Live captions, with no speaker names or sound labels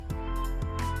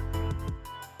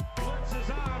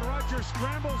Taylor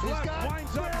scrambles left,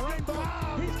 winds up right.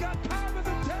 He's got Cobb at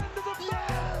the 10 to the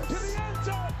 5 to the end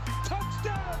zone.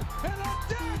 Touchdown and a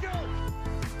dagger.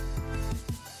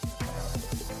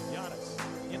 Giannis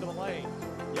into the lane.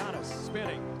 Giannis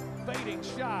spinning, fading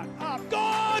shot. Up,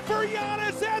 gone for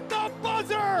Giannis at the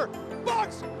buzzer.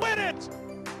 Bucks win it.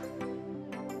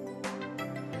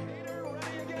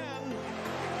 Ready again.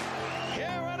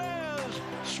 Here it is,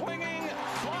 swinging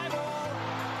fly ball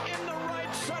in the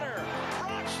right center.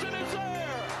 Broxton is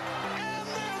there, and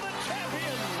they're the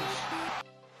champions.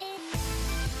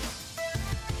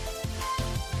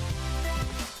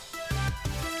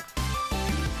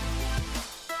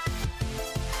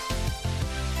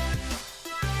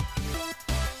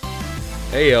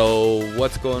 Heyo,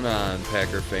 what's going on,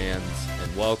 Packer fans,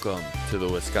 and welcome to the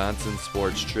Wisconsin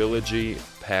Sports Trilogy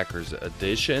Packers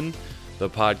Edition, the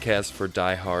podcast for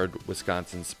diehard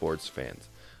Wisconsin sports fans.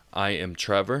 I am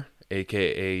Trevor,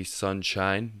 aka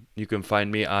Sunshine. You can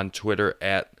find me on Twitter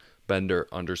at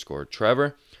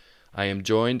Bender_Trevor. I am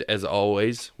joined, as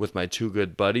always, with my two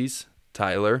good buddies,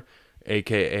 Tyler,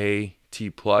 aka T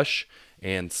Plush,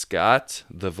 and Scott,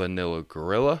 the Vanilla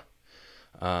Gorilla.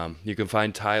 You can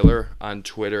find Tyler on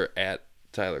Twitter at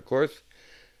Tyler Korth,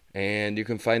 and you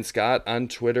can find Scott on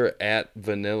Twitter at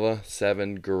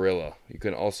Vanilla7Gorilla. You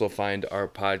can also find our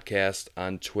podcast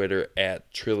on Twitter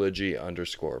at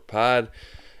Trilogy_pod,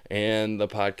 and the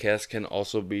podcast can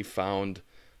also be found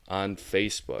on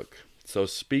Facebook. So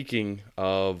speaking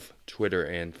of Twitter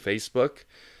and Facebook,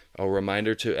 a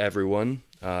reminder to everyone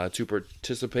to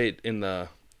participate in the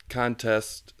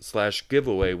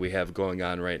contest/giveaway we have going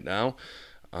on right now.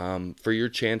 For your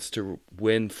chance to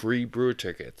win free brew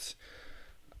tickets.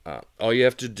 All you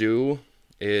have to do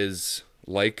is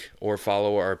like or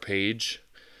follow our page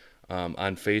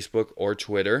on Facebook or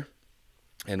Twitter.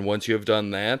 And once you have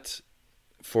done that,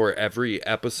 for every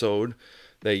episode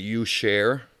that you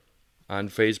share on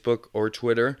Facebook or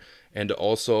Twitter, and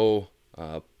also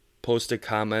post a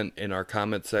comment in our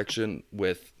comment section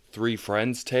with 3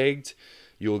 friends tagged,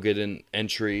 you will get an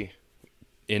entry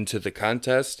into the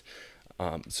contest.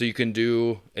 So you can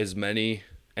do as many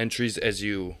entries as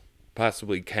you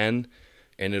possibly can,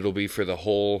 and it'll be for the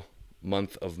whole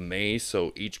month of May.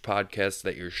 So each podcast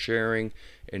that you're sharing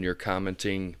and you're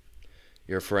commenting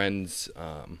your friends'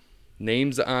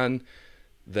 names on,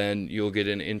 then you'll get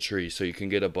an entry, so you can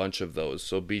get a bunch of those.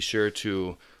 So be sure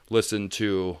to listen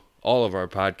to all of our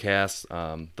podcasts,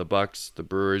 the Bucks, the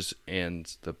Brewers,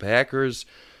 and the Packers.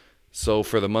 So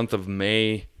for the month of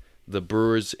May, the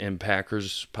Brewers and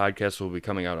Packers podcast will be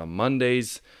coming out on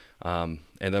Mondays. And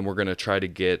then we're going to try to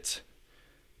get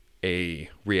a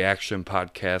reaction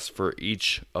podcast for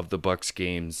each of the Bucks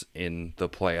games in the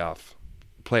playoffs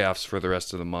for the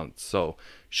rest of the month. So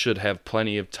should have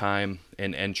plenty of time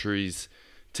and entries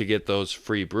to get those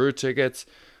free brew tickets.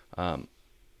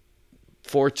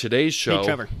 For today's show, hey,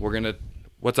 Trevor. we're going to...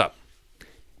 What's up?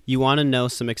 You want to know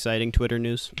some exciting Twitter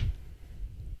news?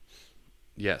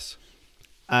 Yes.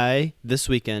 I, this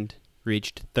weekend,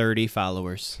 reached 30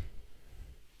 followers.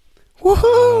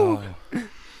 Woohoo!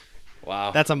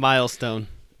 Wow. That's a milestone.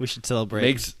 We should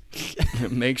celebrate.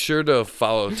 Make sure to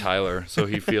follow Tyler so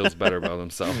he feels better about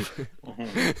himself. Wow.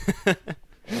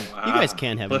 You guys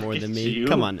can't have more than me.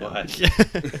 Come on now.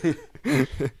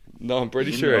 No, I'm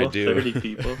pretty sure I do. 30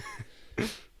 people.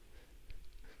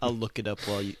 I'll look it up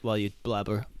while you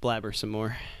blabber some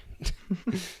more.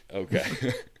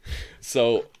 Okay.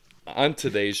 So on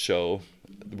today's show,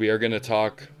 we are going to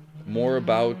talk more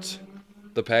about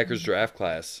the Packers draft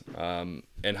class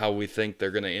and how we think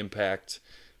they're going to impact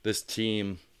this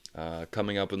team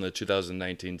coming up in the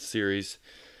 2019 series,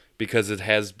 because it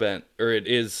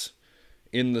is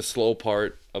in the slow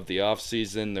part of the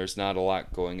offseason. There's not a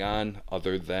lot going on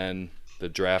other than the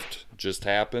draft just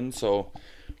happened. So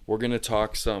we're going to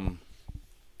talk some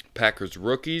Packers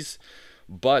rookies.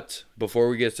 But before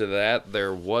we get to that,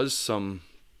 there was some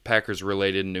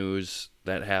Packers-related news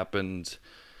that happened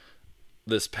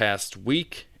this past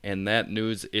week, and that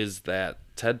news is that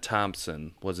Ted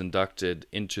Thompson was inducted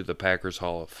into the Packers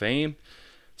Hall of Fame.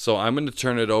 So I'm going to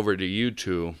turn it over to you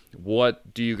two.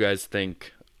 What do you guys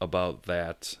think about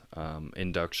that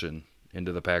induction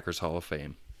into the Packers Hall of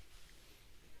Fame?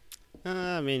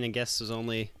 I guess it was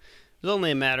only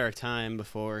a matter of time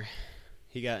before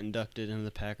he got inducted into the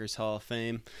Packers Hall of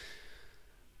Fame.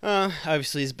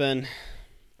 Obviously, he's been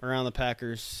around the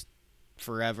Packers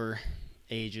forever,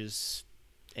 ages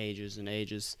and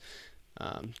ages.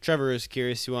 Trevor is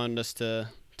curious. He wanted us to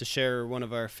share one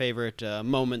of our favorite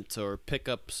moments or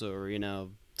pickups or,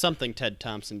 something Ted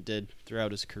Thompson did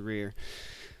throughout his career.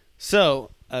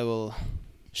 So I will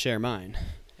share mine.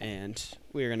 and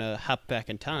we're going to hop back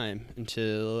in time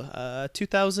until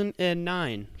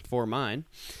 2009 for mine,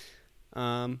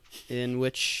 in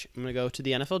which I'm going to go to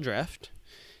the NFL draft,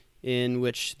 in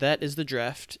which that is the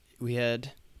draft. We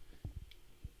had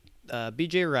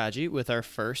B.J. Raji with our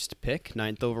first pick,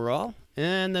 9th overall,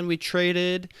 and then we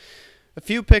traded a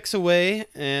few picks away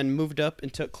and moved up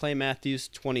and took Clay Matthews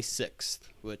 26th,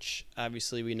 which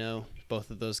obviously we know both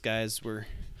of those guys were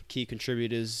key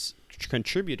contributors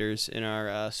in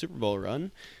our Super Bowl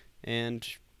run, and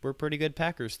were pretty good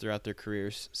Packers throughout their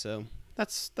careers. So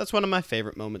that's one of my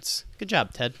favorite moments. Good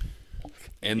job, Ted.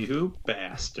 And You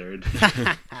bastard.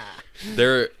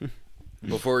 there,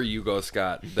 before you go,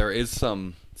 Scott, there is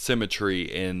some symmetry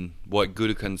in what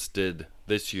Gutekunst did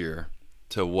this year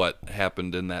to what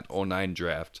happened in that 09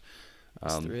 draft.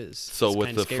 Yes, there is. So It's with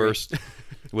kinda the scary.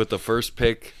 with the first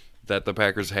pick that the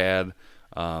Packers had,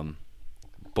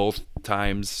 both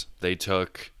times they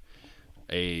took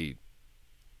a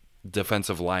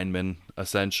defensive lineman,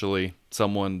 essentially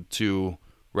someone to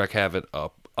wreak havoc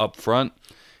up front,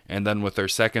 and then with their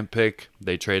second pick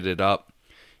they traded up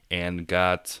and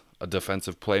got a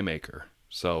defensive playmaker.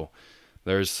 So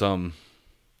there's some,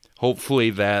 hopefully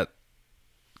that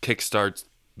kickstarts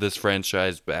this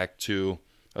franchise back to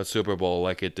a Super Bowl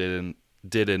like it did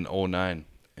in 09.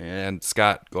 And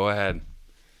Scott, go ahead.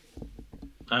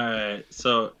 All right,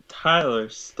 so Tyler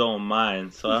stole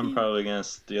mine, so I'm probably going to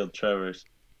steal Trevor's.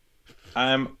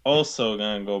 I'm also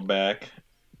going to go back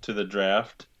to the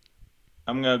draft.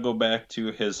 I'm going to go back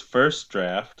to his first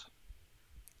draft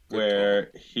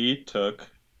where he took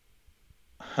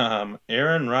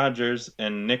Aaron Rodgers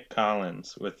and Nick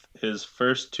Collins with his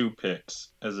first 2 picks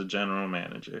as a general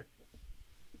manager.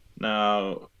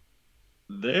 Now,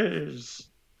 there's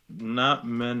not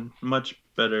much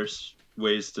better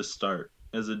ways to start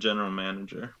as a general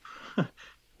manager.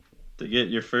 To get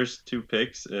your first 2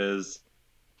 picks is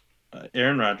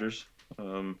Aaron Rodgers,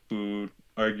 who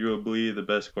arguably the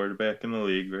best quarterback in the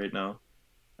league right now,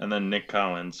 and then Nick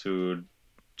Collins, who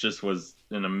just was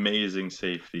an amazing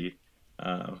safety,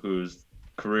 whose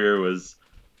career was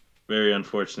very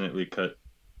unfortunately cut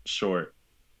short.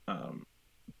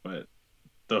 But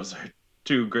those are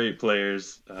 2 great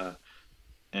players,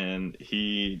 and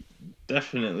he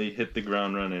definitely hit the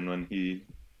ground running when he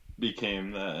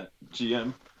became the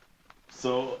GM.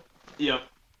 So, yep.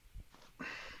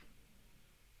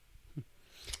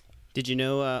 Did you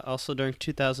know also during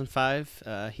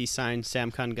 2005 he signed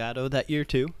Sam Congatto that year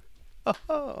too?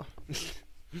 Oh.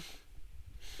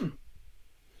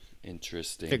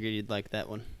 Interesting. Figured you'd like that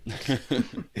one.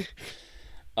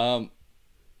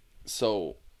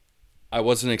 So I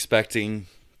wasn't expecting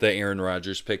the Aaron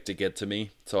Rodgers pick to get to me,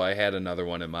 so I had another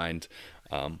one in mind,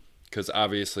 because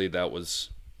obviously that was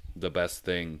the best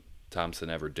thing Thompson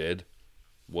ever did,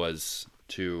 was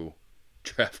to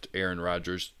draft Aaron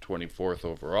Rodgers 24th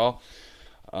overall.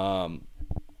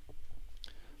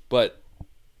 But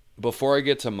before I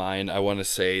get to mine, I want to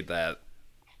say that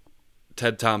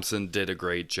Ted Thompson did a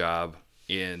great job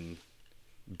in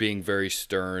being very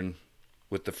stern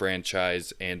with the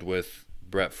franchise and with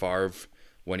Brett Favre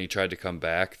when he tried to come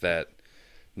back, that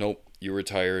nope, you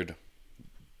retired.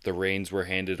 The reins were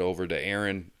handed over to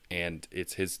Aaron, and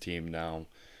it's his team now.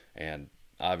 And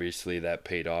obviously that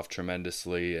paid off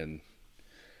tremendously, and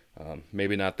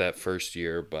maybe not that first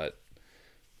year, but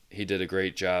he did a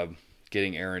great job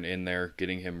getting Aaron in there,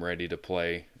 getting him ready to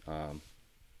play,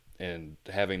 and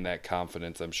having that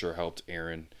confidence, I'm sure, helped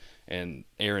Aaron. And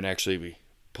Aaron actually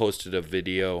posted a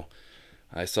video.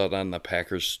 I saw it on the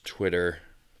Packers Twitter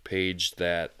page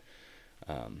that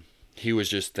he was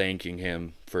just thanking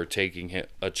him for taking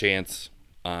a chance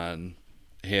on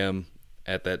him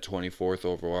at that 24th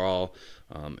overall,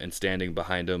 and standing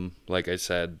behind him, like I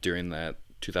said, during that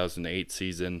 2008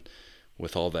 season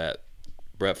with all that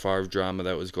Brett Favre drama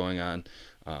that was going on.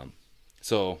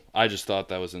 So I just thought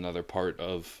that was another part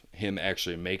of him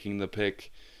actually making the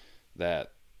pick,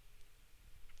 that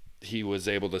he was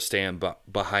able to stand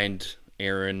behind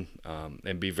Aaron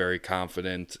and be very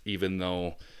confident, even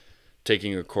though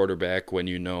taking a quarterback when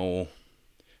you know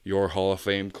your Hall of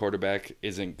Fame quarterback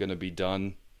isn't going to be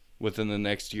done within the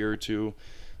next year or two.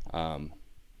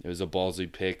 It was a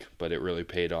ballsy pick, but it really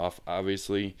paid off,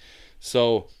 obviously.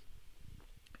 So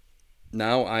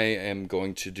now I am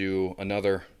going to do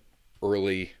another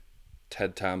early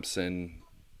Ted Thompson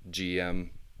GM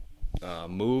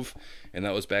move, and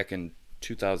that was back in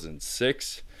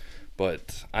 2006.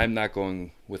 But I'm not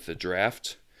going with the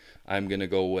draft. I'm going to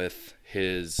go with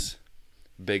his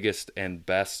biggest and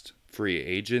best free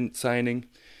agent signing,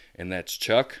 and that's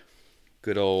Chuck.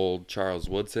 Good old Charles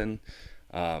Woodson.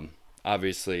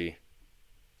 Obviously,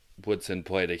 Woodson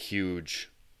played a huge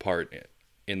part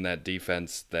in that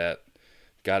defense that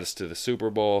got us to the Super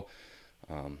Bowl.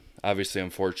 Obviously,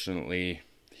 unfortunately,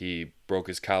 he broke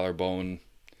his collarbone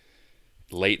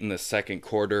late in the second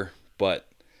quarter, but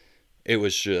it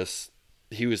was just,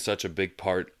 he was such a big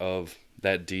part of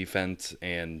that defense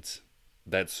and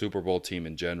that Super Bowl team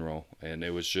in general. And it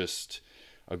was just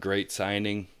a great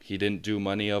signing. He didn't do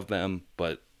many of them,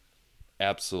 but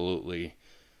absolutely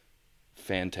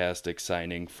fantastic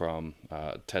signing from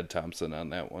Ted Thompson on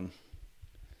that one.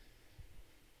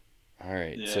 All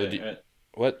right. Yeah, So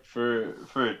what? for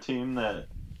a team that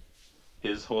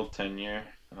his whole tenure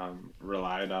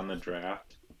relied on the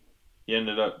draft, he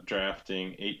ended up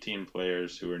drafting 18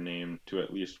 players who were named to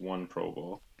at least one Pro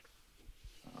Bowl.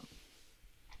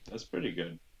 That's pretty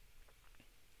good.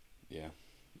 Yeah.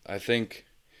 I think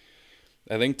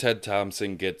Ted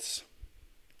Thompson gets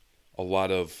a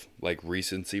lot of like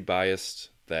recency bias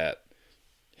that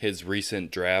his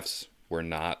recent drafts were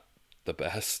not the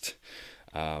best.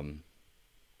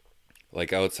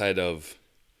 Like outside of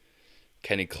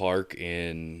Kenny Clark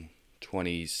in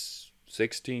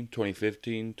 2016,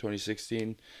 2015,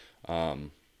 2016,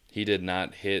 he did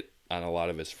not hit on a lot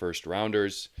of his first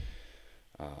rounders,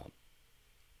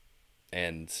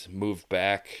 and moved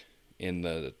back in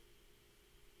the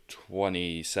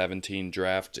 2017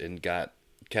 draft and got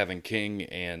Kevin King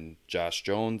and Josh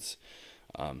Jones.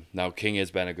 Now King has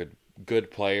been a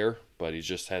good player, but he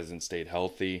just hasn't stayed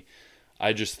healthy.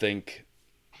 I just think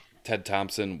Ted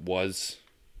Thompson was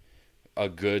a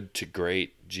good to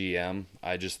great GM.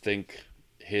 I just think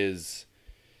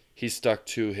he stuck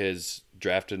to his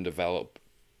draft and develop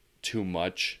too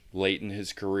much late in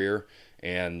his career,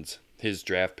 and his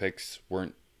draft picks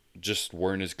weren't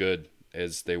as good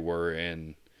as they were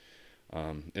in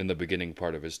the beginning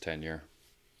part of his tenure.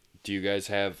 Do you guys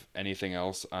have anything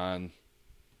else on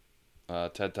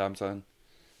Ted Thompson?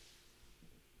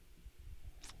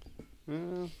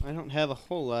 I don't have a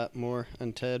whole lot more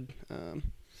on Ted.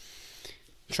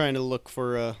 Trying to look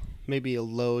for maybe a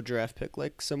low draft pick,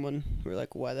 like someone who are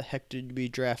like, why the heck did we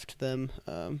draft them?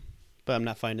 But I'm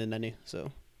not finding any,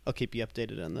 so I'll keep you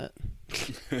updated on that.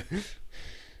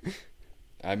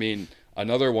 I mean,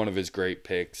 another one of his great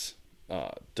picks,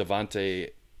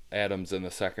 Devontae Adams in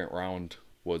the second round,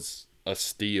 was a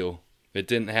steal. It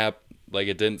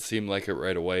didn't seem like it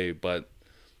right away, but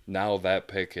now that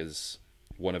pick is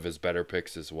one of his better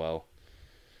picks as well.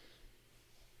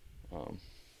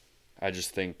 I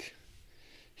just think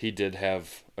he did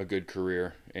have a good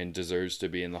career and deserves to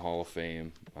be in the Hall of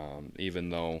Fame, even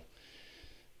though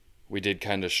we did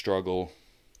kind of struggle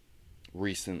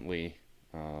recently,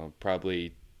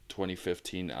 probably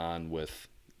 2015 on with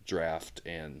draft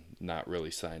and not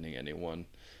really signing anyone.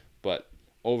 But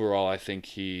overall, I think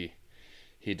he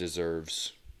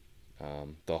deserves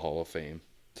the Hall of Fame.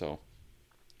 So,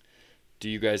 do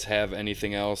you guys have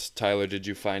anything else? Tyler, did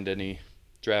you find any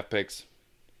draft picks?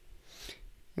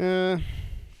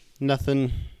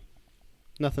 Nothing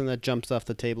that jumps off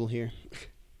the table here.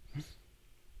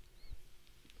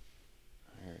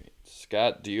 All right.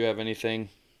 Scott, do you have anything?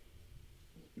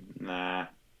 Nah.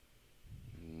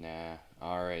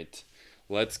 All right.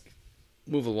 Let's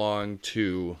move along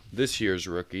to this year's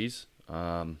rookies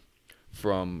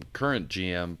from current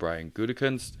GM Brian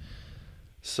Gutekunst.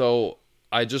 So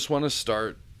I just want to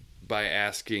start by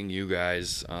asking you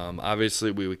guys,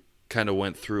 obviously we kind of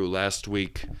went through last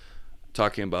week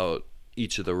talking about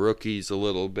each of the rookies a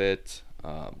little bit,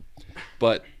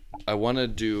 but I want to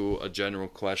do a general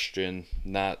question,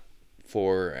 not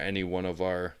for any one of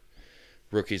our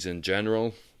rookies in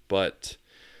general, but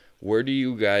where do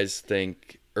you guys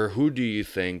think, or who do you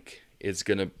think is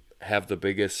going to have the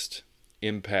biggest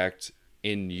impact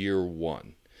in year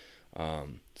one?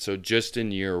 So just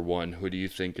in year one, who do you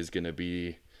think is going to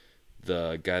be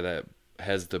the guy that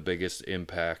has the biggest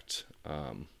impact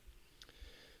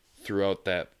throughout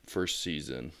that first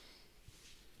season?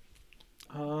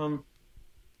 I'm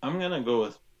gonna go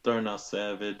with Darnell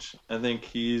Savage. I think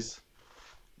he's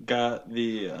got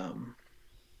the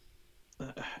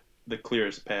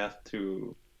clearest path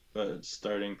to a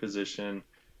starting position.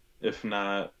 If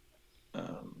not,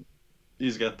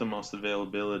 he's got the most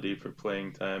availability for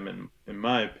playing time, in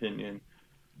my opinion.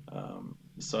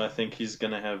 So I think he's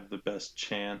going to have the best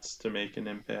chance to make an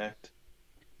impact.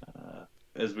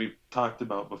 As we've talked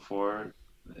about before,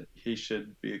 he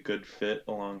should be a good fit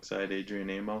alongside Adrian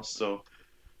Amos. So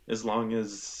as long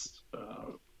as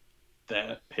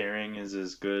that pairing is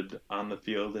as good on the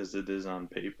field as it is on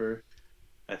paper,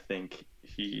 I think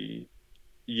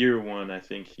year one, I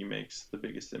think he makes the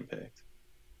biggest impact.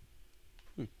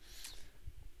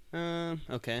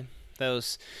 Okay.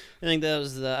 think that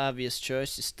was the obvious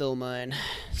choice. You stole mine.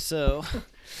 So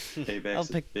Payback's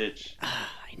a bitch.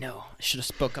 I know. I should have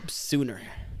spoke up sooner.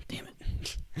 Damn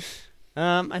it.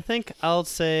 I think I'll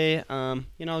say, I'll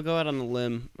go out on a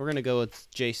limb. We're gonna go with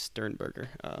Jace Sternberger.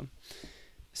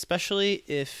 Especially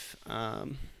if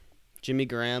Jimmy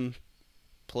Graham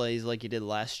plays like he did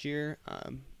last year.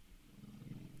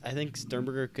 I think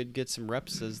Sternberger could get some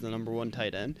reps as the number one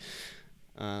tight end.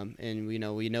 And we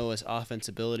know his offense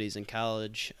abilities in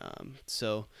college.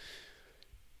 So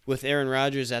with Aaron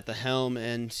Rodgers at the helm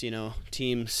and,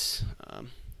 teams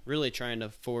really trying to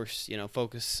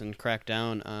focus and crack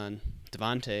down on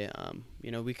Devontae,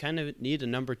 we kind of need a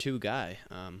number two guy.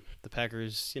 The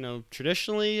Packers,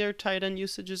 traditionally their tight end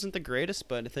usage isn't the greatest,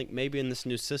 but I think maybe in this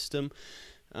new system,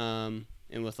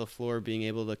 and with LaFleur being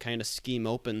able to kind of scheme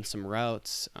open some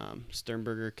routes,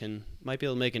 Sternberger might be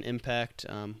able to make an impact,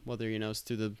 whether it's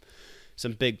through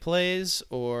some big plays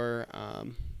or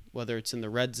whether it's in the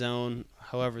red zone,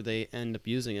 however they end up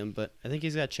using him. But I think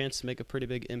he's got a chance to make a pretty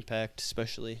big impact,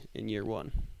 especially in year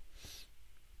one.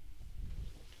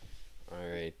 All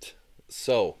right.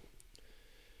 So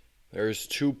there's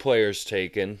 2 players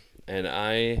taken, and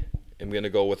I am going to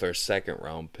go with our second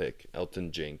round pick,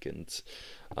 Elgton Jenkins.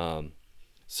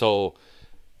 So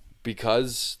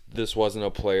because this wasn't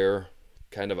a player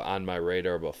kind of on my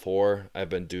radar before, I've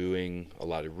been doing a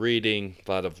lot of reading,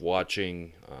 a lot of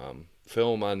watching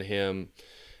film on him,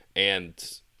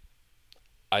 and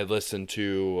I listened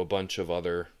to a bunch of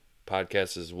other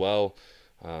podcasts as well,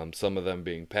 some of them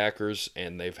being Packers,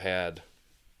 and they've had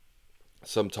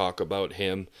some talk about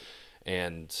him,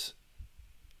 and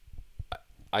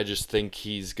I just think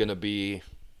he's going to be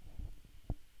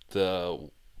the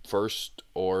first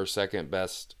or second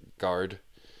best guard,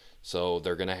 so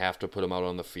they're going to have to put him out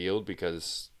on the field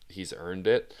because he's earned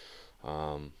it.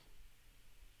 And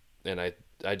I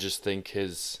just think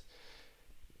his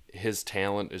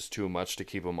talent is too much to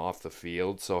keep him off the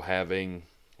field, so having,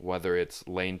 whether it's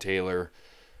Lane Taylor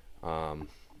and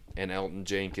Elgton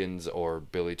Jenkins or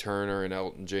Billy Turner and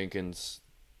Elgton Jenkins,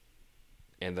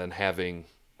 and then having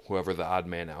whoever the odd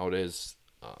man out is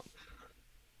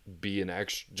be an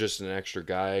extra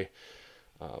guy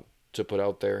to put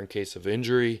out there in case of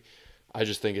injury. I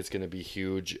just think it's going to be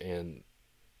huge, and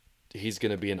he's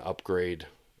going to be an upgrade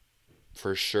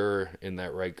for sure in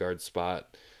that right guard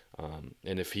spot.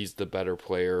 And if he's the better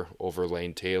player over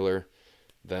Lane Taylor,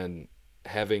 then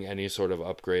having any sort of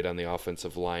upgrade on the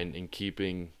offensive line and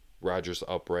keeping Rodgers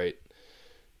upright,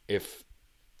 if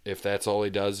that's all he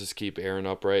does is keep Aaron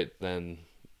upright, then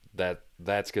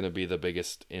that's going to be the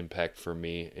biggest impact for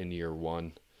me in year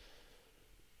one.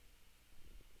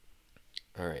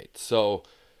 All right, so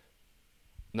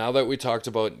now that we talked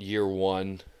about year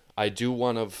one, I do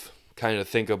want to kind of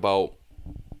think about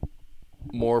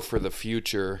more for the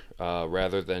future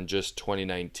rather than just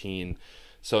 2019.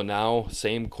 So now,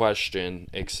 same question,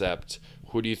 except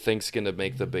who do you think is going to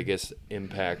make the biggest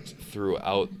impact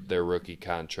throughout their rookie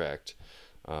contract?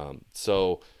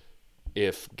 So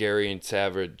if Gary and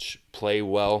Savage play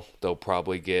well, they'll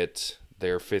probably get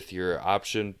their 5th-year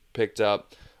option picked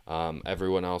up.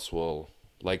 Everyone else will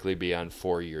likely be on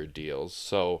 4-year deals.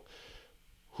 So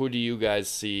who do you guys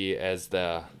see as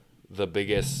the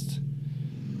biggest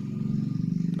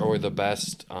or the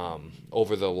best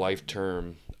over the life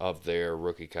term of their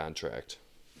rookie contract?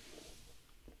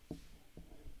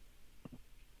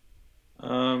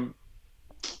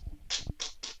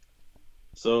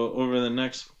 So over the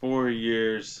next 4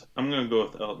 years, I'm going to go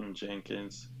with Elgton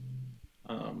Jenkins.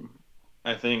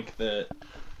 I think that,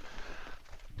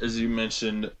 as you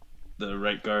mentioned, the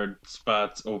right guard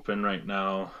spot's open right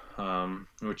now,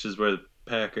 which is where the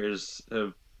Packers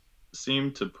have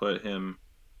seemed to put him,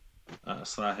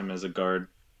 slot him as a guard.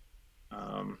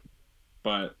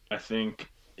 But I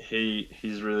think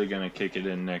he's really going to kick it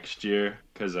in next year,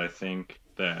 because I think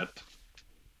that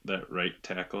right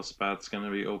tackle spot's going to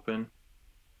be open.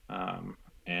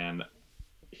 And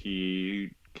he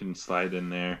can slide in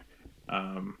there.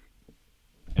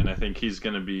 And I think he's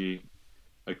going to be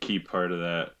a key part of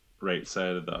that right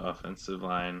side of the offensive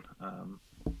line,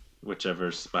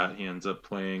 whichever spot he ends up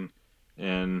playing.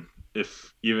 And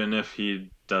even if he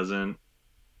doesn't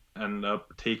end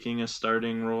up taking a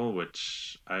starting role,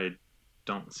 which I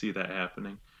don't see that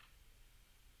happening,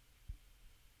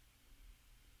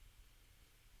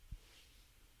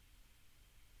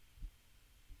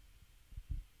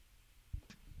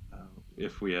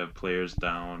 if we have players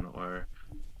down, or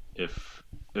if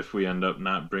we end up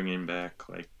not bringing back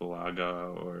like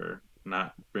Balaga, or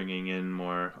not bringing in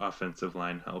more offensive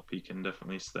line help, he can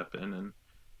definitely step in and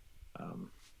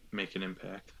make an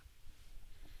impact.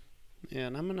 Yeah,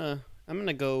 and I'm gonna I'm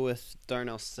gonna go with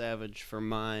Darnell Savage for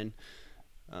mine.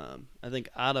 I think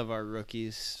out of our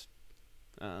rookies,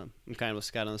 I'm kind of with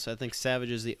Scott on this. I think Savage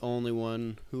is the only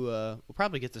one who will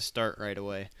probably get to start right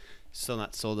away. Still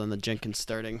not sold on the Jenkins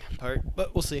starting part,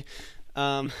 but we'll see.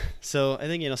 So I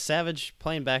think, Savage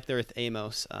playing back there with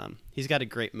Amos, he's got a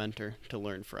great mentor to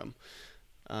learn from.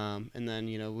 And then,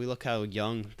 we look how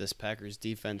young this Packers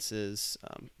defense is.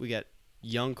 We got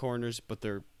young corners, but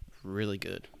they're really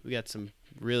good. We got some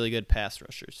really good pass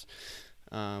rushers.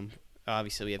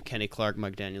 Obviously, we have Kenny Clark,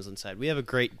 Mike Daniels inside. We have a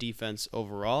great defense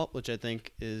overall, which I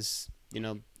think is,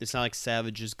 it's not like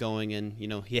Savage is going and,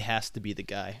 he has to be the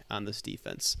guy on this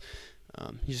defense.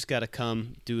 He just got to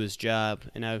come, do his job,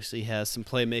 and obviously he has some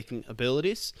playmaking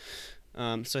abilities.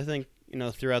 So I think,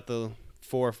 throughout the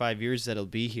 4 or 5 years that he'll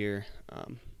be here,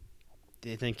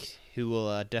 I think he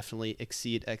will definitely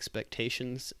exceed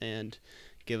expectations and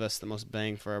give us the most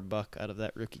bang for our buck out of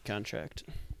that rookie contract.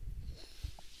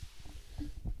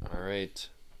 All right.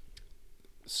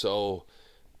 So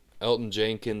Elgton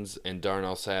Jenkins and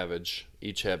Darnell Savage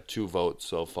each have 2 votes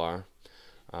so far.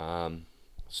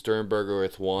 Sternberger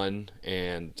with 1,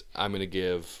 and I'm going to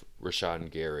give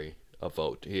Rashawn Gary a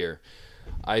vote here.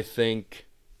 I think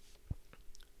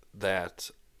that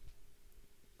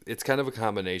it's kind of a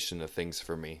combination of things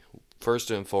for me. First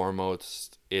and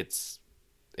foremost, it's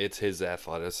his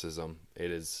athleticism. It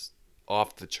is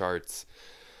off the charts.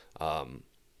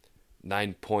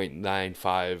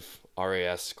 9.95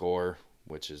 RAS score,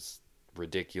 which is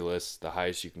ridiculous. The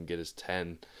highest you can get is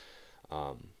 10.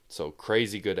 So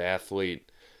crazy good athlete.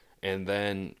 And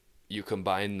then you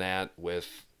combine that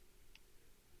with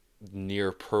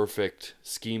near perfect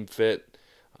scheme fit.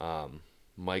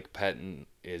 Mike Pettin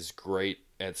is great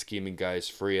at scheming guys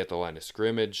free at the line of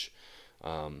scrimmage.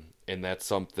 And that's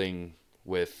something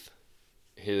with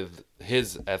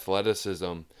his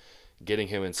athleticism, getting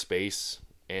him in space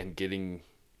and getting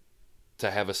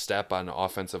to have a step on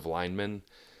offensive linemen.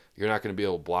 You're not going to be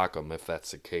able to block him if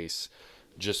that's the case,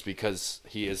 just because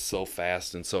he is so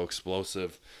fast and so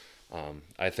explosive.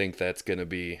 I think that's going to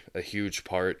be a huge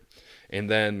part. And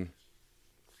then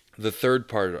the third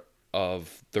part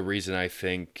of the reason I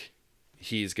think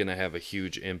he's going to have a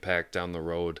huge impact down the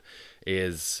road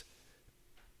is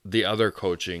the other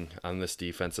coaching on this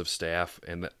defensive staff,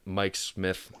 and Mike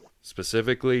Smith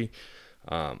specifically.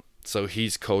 So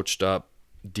he's coached up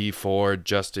Dee Ford,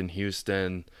 Justin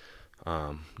Houston,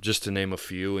 just to name a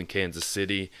few, in Kansas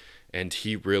City, and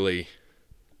he really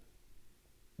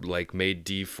made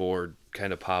Dee Ford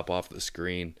kind of pop off the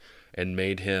screen and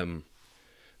made him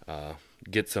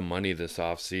get some money this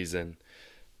offseason.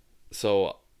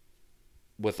 So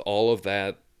with all of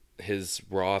that, his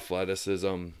raw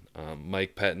athleticism,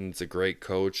 Mike Pettin's a great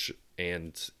coach,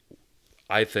 and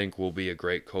I think will be a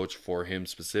great coach for him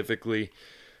specifically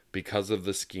because of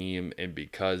the scheme and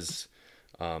because,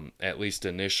 at least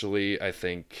initially, I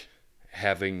think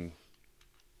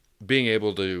being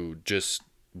able to just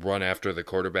run after the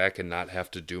quarterback and not have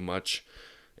to do much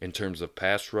in terms of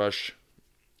pass rush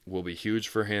will be huge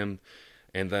for him.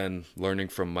 And then learning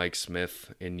from Mike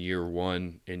Smith in year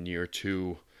 1 and year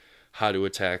 2 how to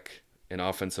attack an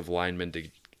offensive lineman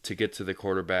to get to the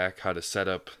quarterback, how to set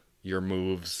up your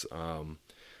moves.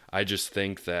 I just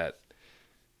think that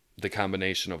the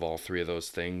combination of all 3 of those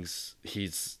things,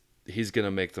 he's going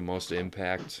to make the most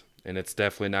impact. And it's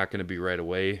definitely not going to be right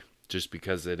away, just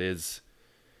because it is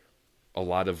a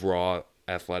lot of raw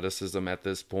athleticism at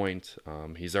this point.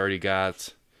 He's already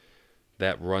got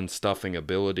that run stuffing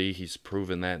ability. He's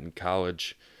proven that in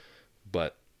college.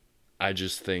 But I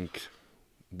just think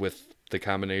with the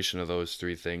combination of those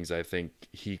 3 things, I think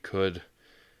he could,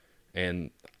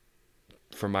 and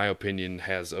for my opinion,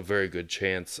 has a very good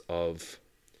chance of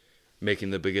making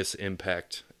the biggest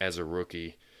impact as a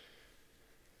rookie.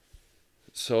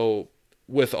 So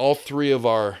with all 3 of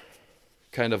our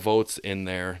kind of votes in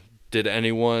there, did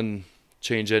anyone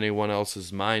change anyone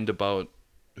else's mind about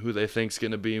who they think's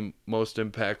going to be most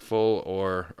impactful,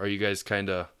 or are you guys kind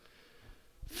of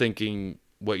thinking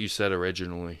what you said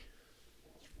originally?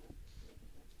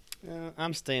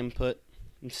 I'm staying put.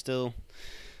 I'm still.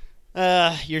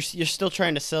 You're still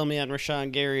trying to sell me on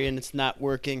Rashawn Gary, and it's not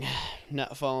working.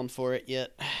 Not falling for it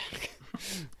yet.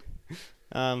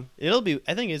 It'll be.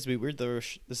 I think it'd be weird though.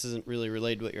 This isn't really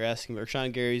related to what you're asking, but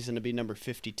Rashawn Gary's going to be number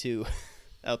 52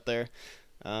 out there.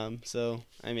 So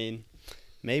I mean,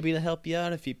 maybe to help you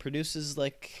out if he produces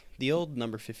like the old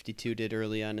number 52 did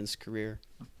early on in his career.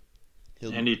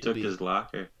 And he took his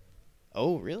locker.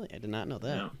 Oh, really? I did not know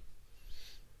that. Yeah.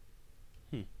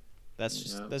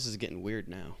 This is getting weird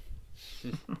now.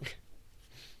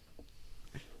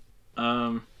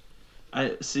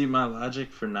 I see my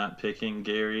logic for not picking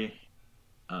Gary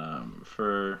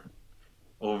for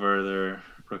over their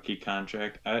rookie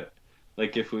contract.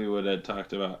 Like if we would have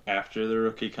talked about after the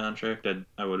rookie contract,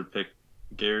 I would have picked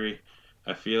Gary.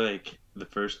 I feel like the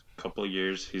first couple of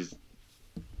years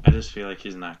I just feel like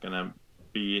he's not gonna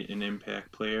be an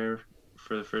impact player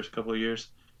for the first couple of years.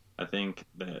 I think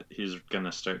that he's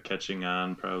gonna start catching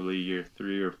on probably year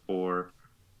 3 or 4,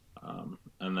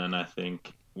 and then I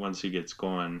think once he gets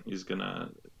going, he's gonna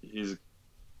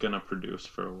produce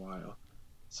for a while.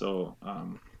 So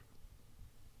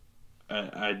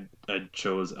I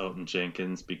chose Elton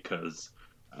Jenkins because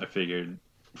I figured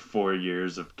 4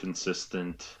 years of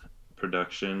consistent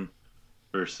production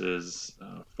versus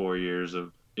 4 years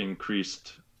of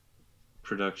increased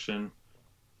production.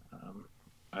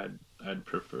 I'd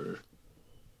prefer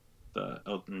the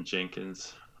Elton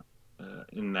Jenkins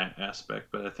in that aspect,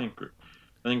 but I think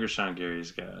Rashawn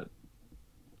Gary's got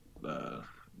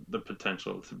the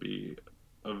potential to be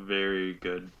a very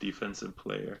good defensive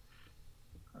player,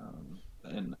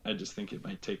 and I just think it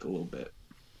might take a little bit.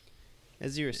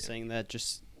 As you were saying that,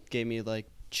 just gave me like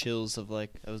chills of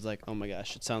like, I was like, oh my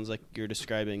gosh, it sounds like you're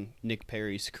describing Nick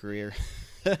Perry's career.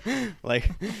 Like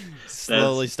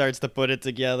slowly starts to put it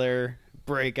together,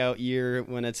 breakout year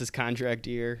when it's his contract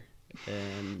year,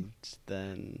 and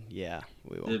then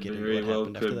we won't get into what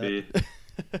happened after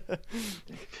that.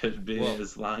 It could be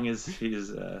as long as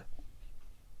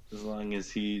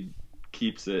he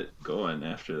keeps it going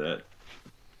after that.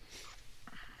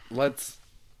 Let's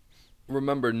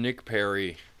remember Nick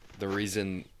Perry, the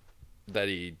reason that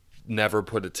he never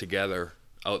put it together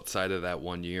outside of that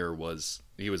 1 year was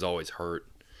he was always hurt.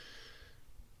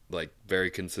 Like very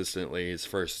consistently his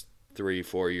first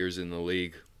 3-4 years in the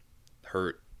league,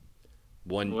 hurt.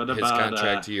 His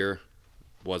contract year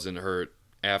wasn't hurt.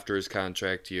 After his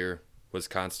contract year was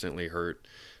constantly hurt.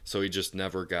 So he just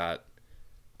never got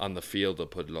on the field to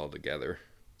put it all together.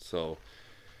 So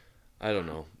I don't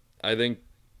know. I think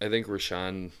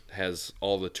Rashawn has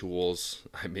all the tools.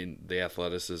 I mean, the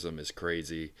athleticism is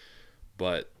crazy,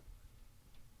 but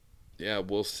yeah,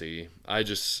 we'll see. I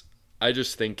just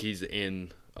think he's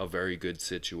in a very good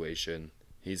situation.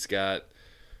 He's got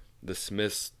the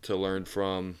Smiths to learn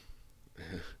from,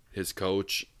 his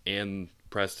coach, and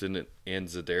Preston and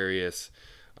Za'Darius.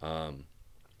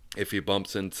 If he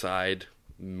bumps inside,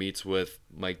 meets with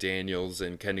Mike Daniels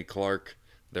and Kenny Clark,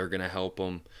 they're going to help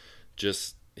him.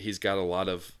 He's got a lot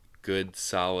of good,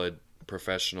 solid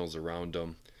professionals around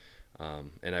him,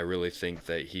 and I really think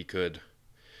that he could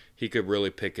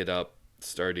really pick it up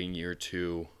starting year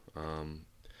 2.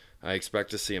 I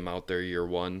expect to see him out there year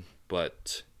 1,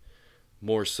 but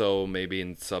more so maybe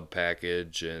in sub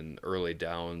package and early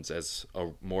downs as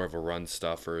more of a run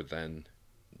stuffer than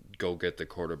go get the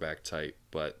quarterback type.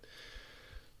 But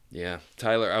yeah,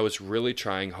 Tyler, I was really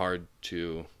trying hard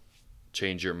to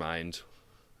change your mind,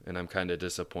 and I'm kind of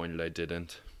disappointed I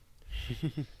didn't.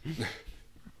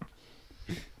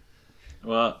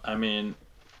 Well, I mean,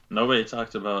 nobody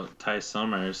talked about Ty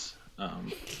Summers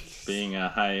being a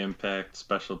high-impact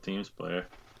special teams player.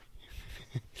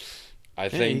 I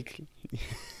think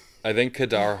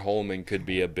Kadar Holman could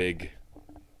be a big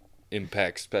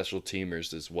impact special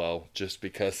teamers as well, just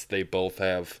because they both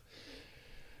have,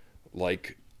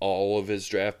 like all of his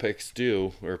draft picks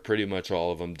do, or pretty much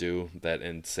all of them do, that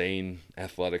insane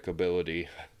athletic ability.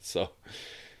 So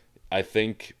I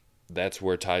think that's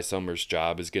where Ty Summers'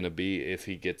 job is going to be if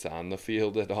he gets on the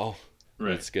field at all.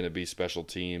 Right. It's going to be special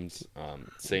teams.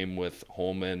 Same with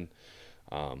Holman,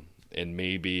 and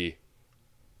maybe,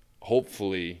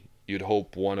 hopefully, you'd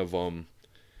hope one of them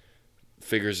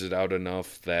figures it out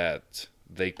enough that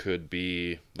they could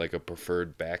be like a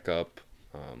preferred backup,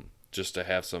 just to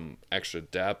have some extra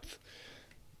depth.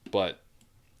 But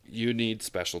you need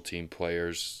special team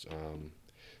players.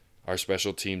 Our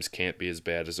special teams can't be as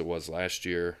bad as it was last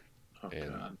year.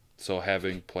 God. So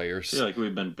having players... I feel like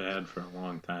we've been bad for a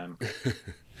long time.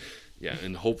 Yeah,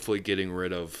 and hopefully getting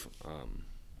rid of...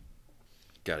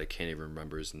 God, I can't even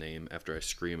remember his name after I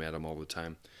scream at him all the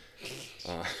time.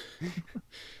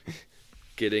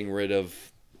 Getting rid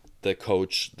of the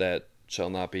coach that shall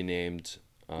not be named.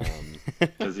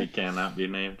 Because he cannot be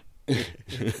named.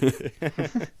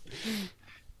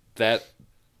 That,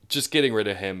 just getting rid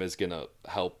of him is going to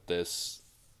help this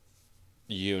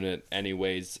unit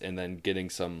anyways, and then getting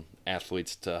some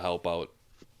athletes to help out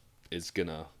is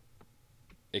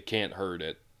it can't hurt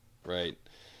it, right?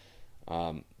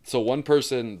 So one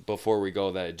person before we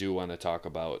go that I do want to talk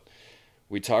about,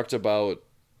 we talked about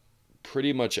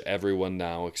pretty much everyone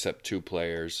now except 2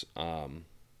 players, and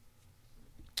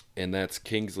that's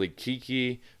Kingsley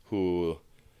Keke, who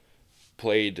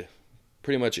played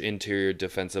pretty much interior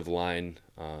defensive line.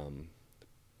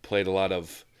 Played a lot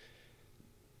of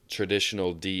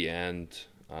traditional D end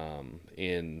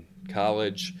in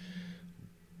college,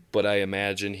 but I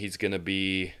imagine he's going to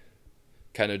be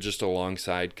kind of just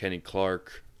alongside Kenny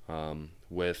Clark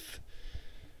with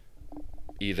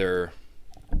either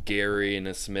Gary and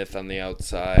a Smith on the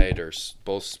outside, or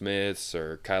both Smiths,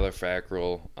 or Kyler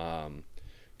Fackrell,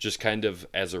 just kind of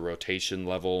as a rotation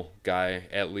level guy,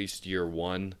 at least year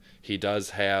one. He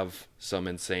does have some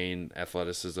insane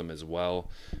athleticism as well.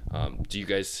 Do you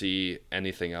guys see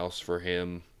anything else for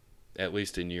him, at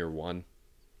least in year one?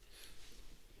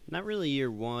 Not really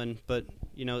year one, but,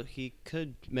 he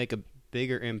could make a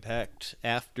bigger impact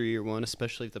after year one,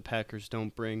 especially if the Packers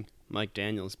don't bring Mike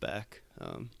Daniels back.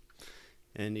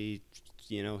 And he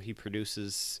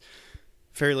produces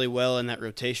fairly well in that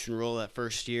rotation role that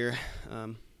first year.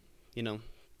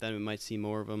 Then we might see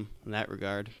more of him in that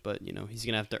regard. But, he's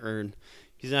gonna have to earn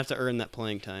that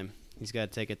playing time. He's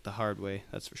got to take it the hard way,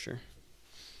 that's for sure.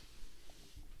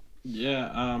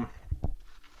 Yeah,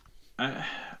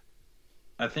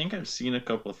 I think I've seen a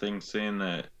couple things saying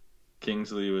that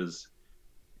Kingsley was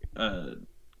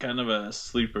kind of a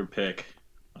sleeper pick.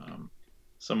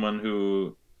 Someone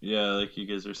who, like you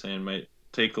guys are saying, might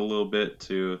take a little bit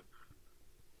to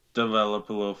develop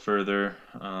a little further,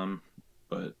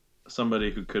 but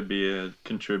somebody who could be a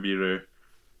contributor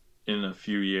in a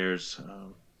few years. I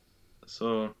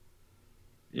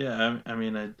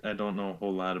don't know a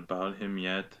whole lot about him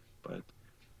yet, but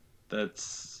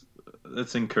that's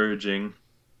encouraging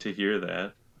to hear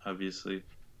that, obviously.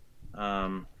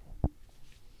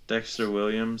 Dexter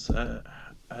Williams,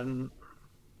 I'm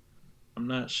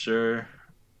not sure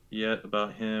yet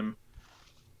about him.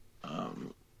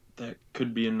 That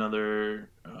could be another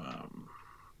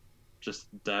just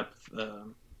depth.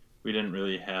 We didn't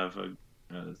really have a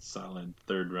solid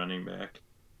third running back,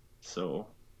 so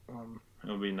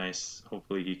it'll be nice.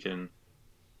 Hopefully he can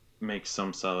make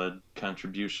some solid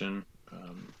contribution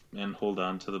and hold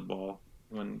on to the ball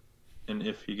when and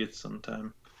if he gets some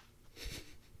time.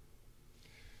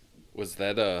 Was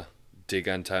that a dig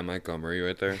on Ty Montgomery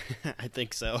right there? I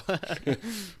think so. I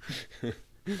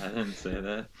didn't say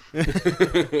that.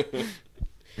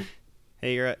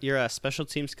 Hey, your special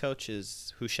teams coach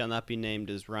who shall not be named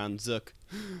is Ron Zook.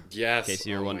 Yes. In case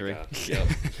you were wondering. Yep.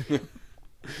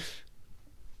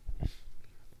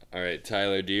 All right,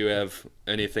 Tyler, do you have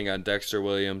anything on Dexter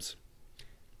Williams?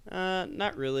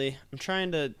 Not really. I'm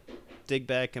trying to dig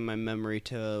back in my memory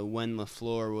to when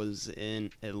LaFleur was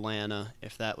in Atlanta,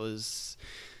 if that was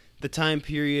the time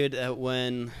period at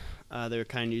when they were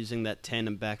kind of using that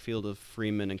tandem backfield of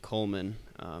Freeman and Coleman.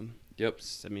 Yep.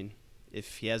 I mean,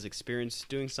 if he has experience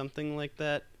doing something like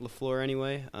that, LaFleur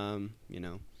anyway, and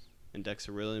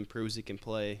Dexter Williams proves he can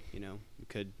play, we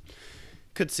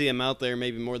could see him out there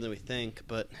maybe more than we think,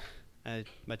 but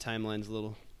my timeline's a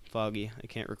little foggy. I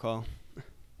can't recall.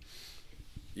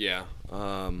 Yeah.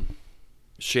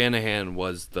 Shanahan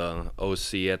was the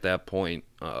OC at that point,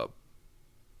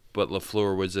 but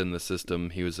LaFleur was in the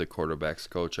system. He was the quarterback's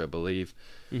coach, I believe.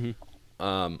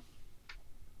 Mm-hmm.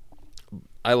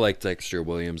 I like Dexter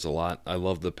Williams a lot. I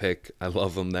love the pick. I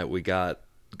love him that we got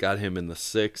him in the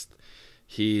 6th.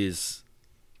 He's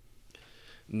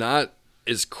not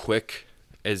as quick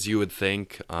as you would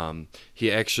think.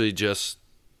 He actually just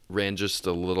ran just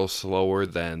a little slower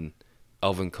than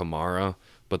Alvin Kamara,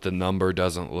 but the number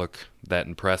doesn't look that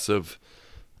impressive.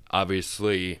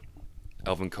 Obviously,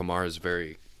 Alvin Kamara is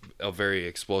a very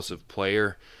explosive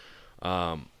player,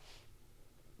 but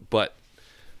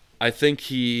I think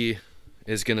he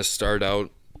is going to start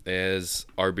out as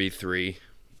RB3.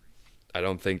 I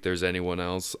don't think there's anyone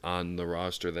else on the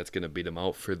roster that's going to beat him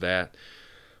out for that.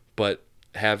 But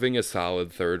having a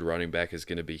solid third running back is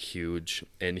going to be huge,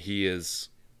 and he is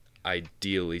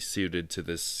ideally suited to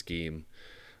this scheme.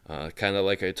 Kind of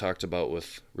like I talked about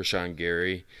with Rashawn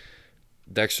Gary,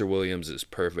 Dexter Williams is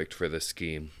perfect for this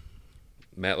scheme.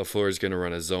 Matt LaFleur is going to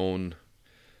run a zone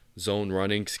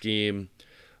running scheme.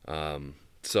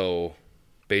 So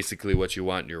basically what you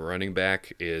want in your running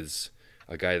back is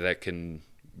a guy that can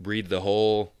read the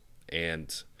hole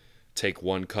and take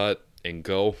one cut and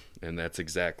go, and that's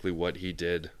exactly what he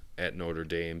did at Notre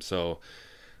Dame. So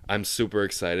I'm super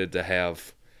excited to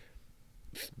have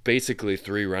basically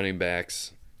 3 running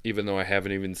backs, even though I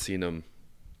haven't even seen him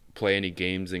play any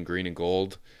games in green and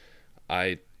gold.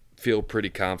 I feel pretty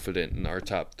confident in our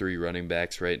top 3 running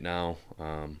backs right now.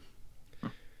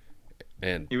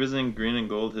 And he was in green and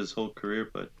gold his whole career,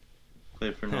 but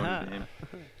played for Notre Dame.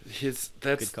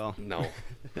 Good call. No,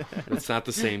 it's not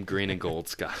the same green and gold,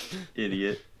 Scott.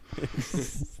 Idiot.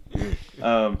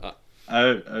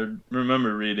 I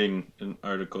remember reading an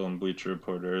article in Bleacher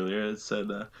Report earlier. It said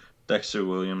Dexter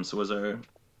Williams was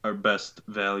our best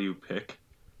value pick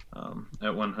at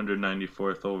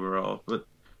 194th overall. But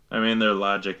I mean, their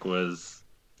logic was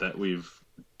that we've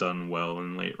done well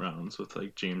in late rounds with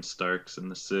like James Starks in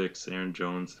the 6th, Aaron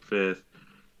Jones the 5th,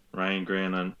 Ryan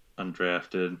Grant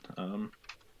undrafted.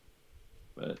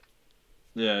 But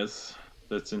yeah,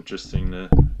 that's interesting to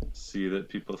see that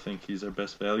people think he's our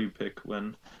best value pick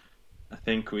when I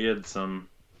think we had some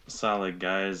solid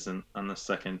guys on the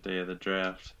second day of the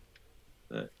draft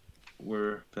that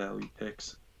were value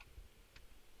picks.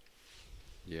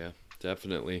 Yeah,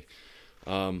 definitely.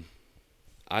 I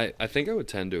think I would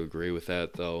tend to agree with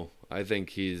that, though. I think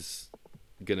he's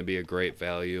going to be a great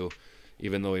value,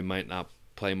 even though he might not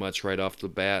play much right off the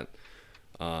bat.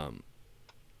 I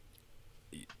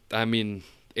mean,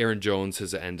 Aaron Jones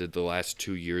has ended the last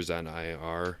 2 years on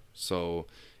IR, so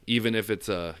even if it's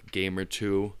a game or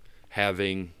two,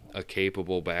 having a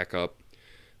capable backup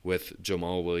with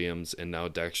Jamal Williams and now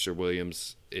Dexter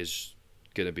Williams is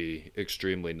going to be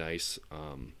extremely nice,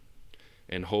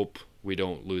 and hope we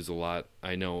don't lose a lot.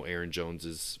 I know Aaron Jones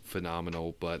is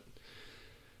phenomenal, but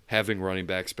having running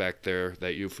backs back there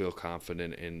that you feel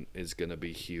confident in is going to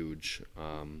be huge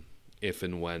if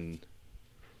and when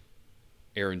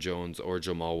Aaron Jones or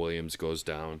Jamal Williams goes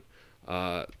down.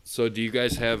 So do you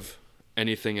guys have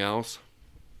anything else?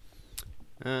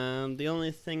 The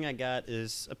only thing I got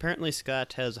is apparently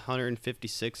Scott has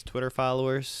 156 Twitter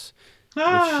followers,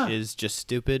 which is just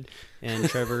stupid. And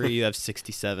Trevor, you have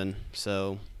 67.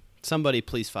 So somebody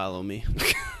please follow me.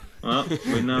 Well,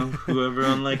 we know who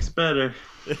everyone likes better.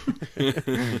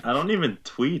 I don't even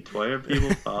tweet. Why are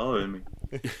people following me?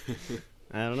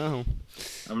 I don't know.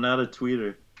 I'm not a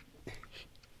tweeter.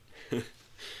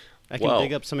 I can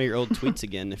dig up some of your old tweets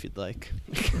again if you'd like.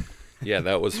 Yeah,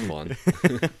 that was fun.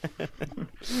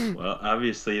 Well,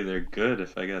 obviously they're good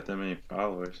if I got that many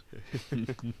followers.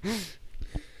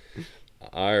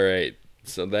 All right,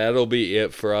 so that'll be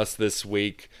it for us this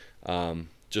week.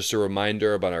 Just a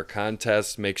reminder about our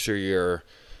contest. Make sure you're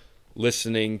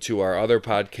listening to our other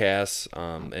podcasts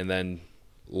and then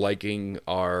liking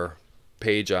our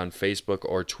page on Facebook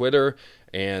or Twitter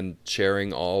and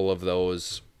sharing all of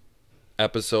those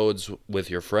episodes with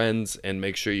your friends, and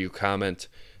make sure you comment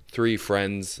 3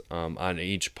 friends on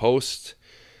each post,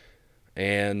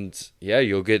 and yeah,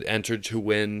 you'll get entered to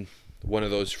win one of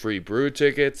those free brew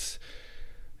tickets.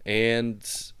 And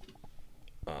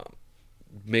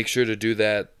make sure to do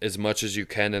that as much as you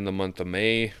can in the month of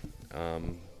May,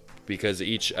 because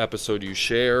each episode you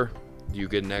share you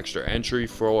get an extra entry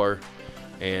for,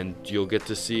 and you'll get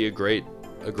to see a great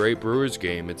Brewers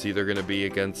game. It's either going to be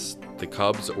against the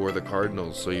Cubs or the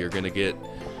Cardinals, so you're going to get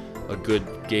a good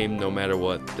game no matter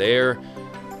what there.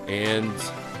 And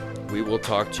we will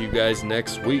talk to you guys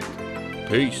next week.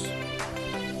 Peace.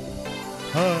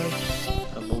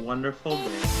 Have a wonderful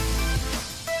day.